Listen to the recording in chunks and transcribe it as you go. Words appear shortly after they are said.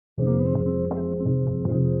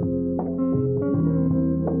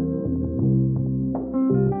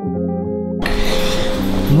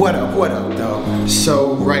What up though?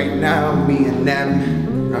 So right now, me and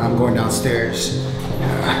them, I'm going downstairs.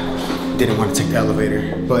 Didn't want to take the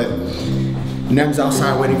elevator, but Nem's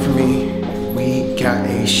outside waiting for me. We got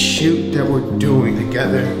a shoot that we're doing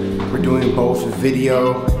together. We're doing both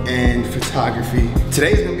video and photography.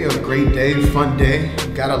 Today's gonna be a great day, fun day.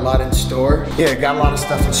 Got a lot in store. Yeah, got a lot of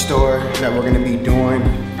stuff in store that we're gonna be doing.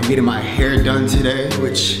 I'm getting my hair done today,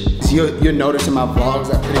 which you'll notice in my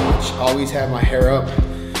vlogs, I pretty much always have my hair up,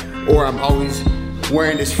 or I'm always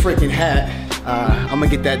wearing this freaking hat. I'm gonna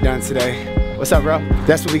get that done today. What's up, bro?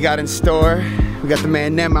 That's what we got in store. We got the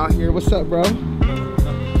man Nem out here. What's up, bro?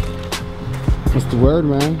 What's the word,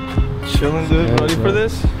 man? Chilling, dude. Yeah, ready for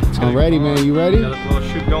this? I'm ready, man. You ready? Got a little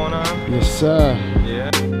shoot going on. Yes, sir.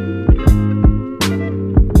 Yeah.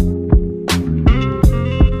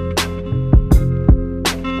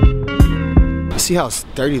 See how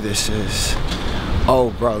sturdy this is.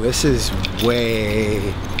 Oh, bro, this is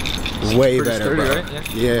way better, sturdy, bro.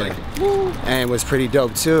 Right? Yeah. Like, and was pretty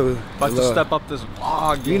dope too. about to step up this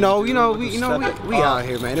vlog. We out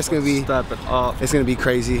here, man. It's gonna be step it up. It's gonna be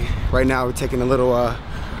crazy. Right now, we're taking a little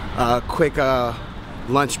quick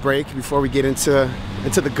lunch break before we get into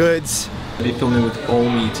the goods. I'll be filming with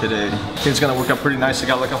Omi today. I think it's gonna work out pretty nice. I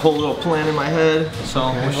got like a whole little plan in my head, so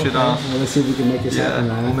Okay, we should. Well, let's see if we can make this happen,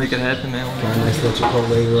 man. We'll make it happen, man. Got a nice little Chipotle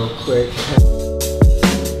real quick.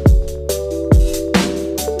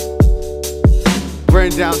 We're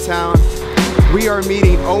in downtown. We are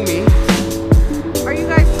meeting Omi. Are you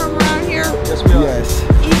guys from around here? Yes, we are. Yes.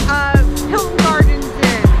 Hilton Gardens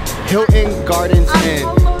Inn. Hilton Gardens I'm Inn.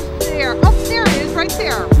 almost there. Oh, there it is, right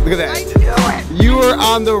there. Look at that. I knew it. You were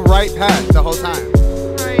on the right path the whole time.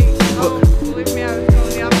 Right. Oh, believe me, I was going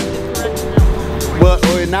the opposite direction. Well,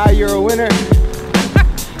 now you're a winner.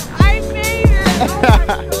 I made it. Oh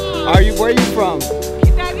my God. Where are you from?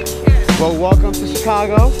 Connecticut. Well, welcome to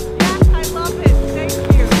Chicago. Yes, I love it. Thank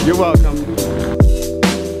you. You're welcome.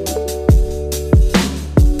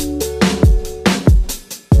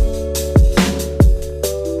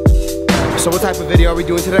 So what type of video are we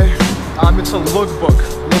doing today? It's a lookbook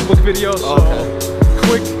video. So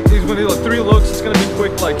quick. These gonna be like 3 looks. It's gonna be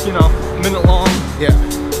quick, like a minute long. Yeah.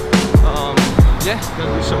 Yeah,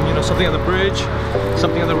 gonna do some, something on the bridge,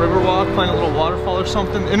 something on the river walk, find a little waterfall or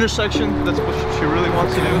something. Intersection. That's what she really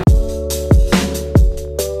wants to do.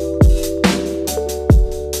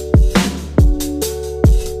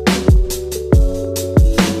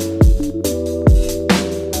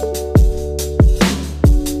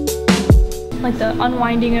 Like the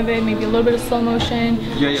unwinding of it, maybe a little bit of slow motion,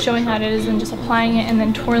 showing how it is and just applying it, and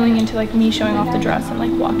then twirling into like me showing off the dress and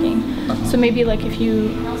like walking. So maybe like if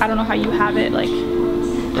you, I don't know how you have it, like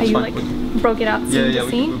how you like broke it out scene to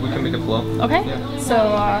scene. We can make it flow. Okay, so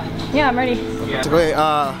yeah, I'm ready. So wait,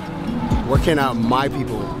 where can my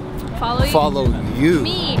people Follow you? follow you?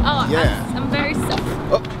 Me? Oh, yeah. I'm very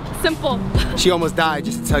simple. Simple. She almost died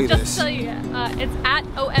just to tell you Just this. to tell you, it's at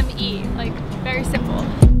OME, like very simple.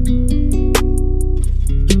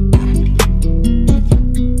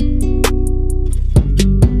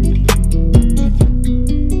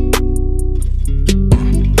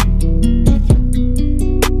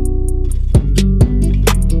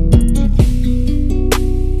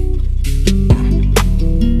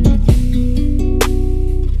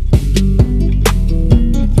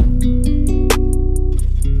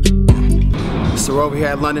 So we're over here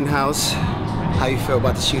at London House. How you feel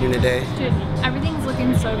about the shooting today? Dude, everything's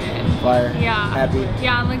looking so good. Fire? Yeah. Happy?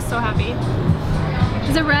 Yeah, I'm like so happy.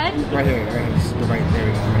 Is it red? Right here, right there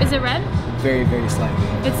we go. Is it red? Very, very slightly.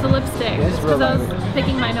 It's the lipstick. Yeah, it's real Because I was light.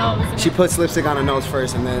 picking my nose. She puts lipstick on her nose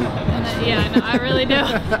first and then... Yeah, no, I really do.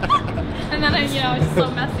 And then it's just so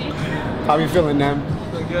messy. How you feeling, Nem?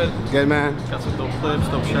 Feeling good. Good, man? Got some dope clips,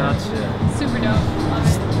 dope shots. Super dope. Love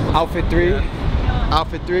it. Outfit 3?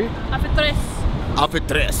 Outfit 3? Outfit tres. Outfit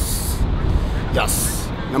 3. Yes.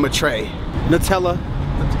 Number Trey. Nutella.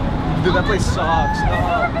 Dude, that place sucks.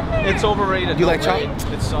 No, it's overrated. You like chocolate?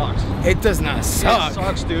 It sucks. It does not suck. It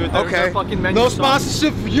sucks, dude. Okay. Fucking menu No sucks.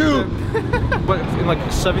 sponsorship for you. But in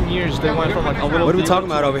like 7 years, they went from like a little. What are we deal talking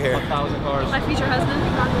to about over here? 1,000 cars. My future husband.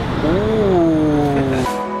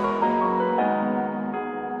 Ooh.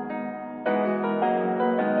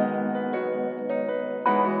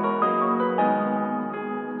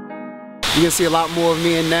 You can see a lot more of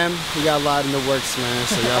me and them. We got a lot in the works, man.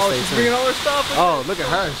 So y'all stay she's tuned. bringing all her stuff. Oh, look at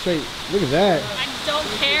her straight. Look at that. I don't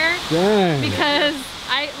care Dang. because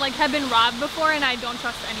I like have been robbed before and I don't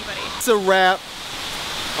trust anybody. It's a wrap.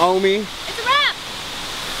 Omi. It's a wrap.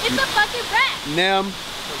 It's a fucking wrap. Nem.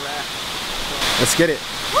 Let's get it.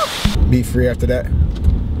 Woo. Be free after that.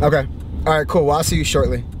 Okay. All right, cool. Well, I'll see you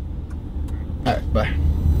shortly. All right, bye.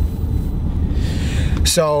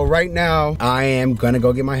 So right now, I am gonna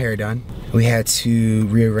go get my hair done. We had to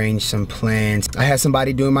rearrange some plans. I had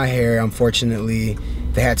somebody doing my hair. Unfortunately,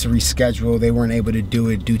 they had to reschedule. They weren't able to do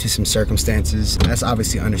it due to some circumstances. That's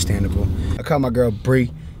obviously understandable. I called my girl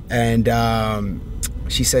Bree, and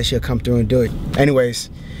she said she'll come through and do it. Anyways,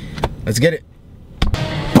 let's get it.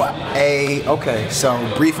 Hey, okay,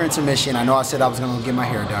 so brief intermission. I know I said I was gonna get my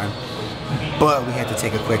hair done, but we had to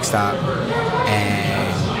take a quick stop and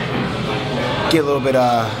get a little bit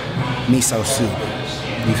of miso soup.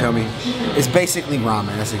 You feel me? It's basically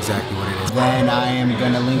ramen. That's exactly what it is. Then I am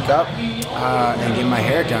gonna link up and get my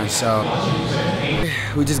hair done. So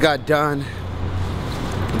we just got done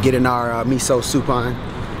getting our miso soup on.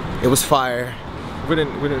 It was fire. We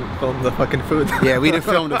didn't film the fucking food. Yeah, we didn't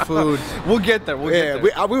film the food. We'll get there. We'll get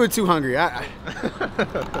there. We were too hungry.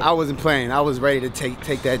 I wasn't playing. I was ready to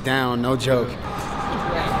take that down. No joke.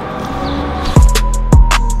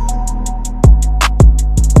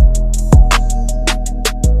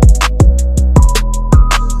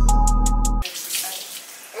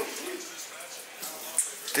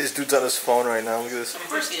 This dude's on his phone right now. Look at this. Of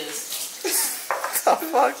course he is. What the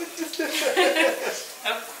fuck?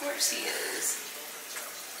 Of course he is.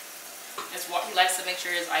 He likes to make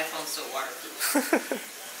sure his iPhone's still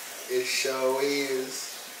waterproof. It sure is.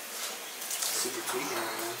 Super tweaking right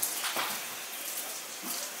now.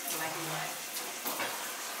 Might be right.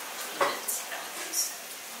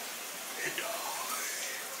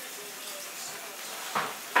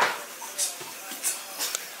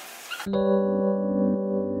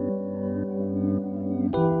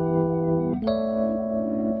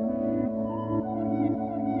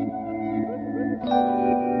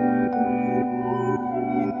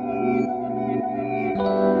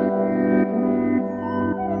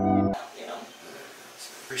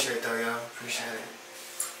 Appreciate it though, y'all. Appreciate it.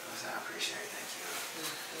 I appreciate it. Thank you.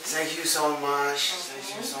 Thank you so much.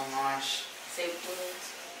 Thank you so much. Say words.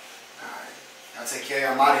 Alright. Y'all take care.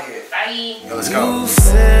 I'm out of here. Bye. Yo, let's go.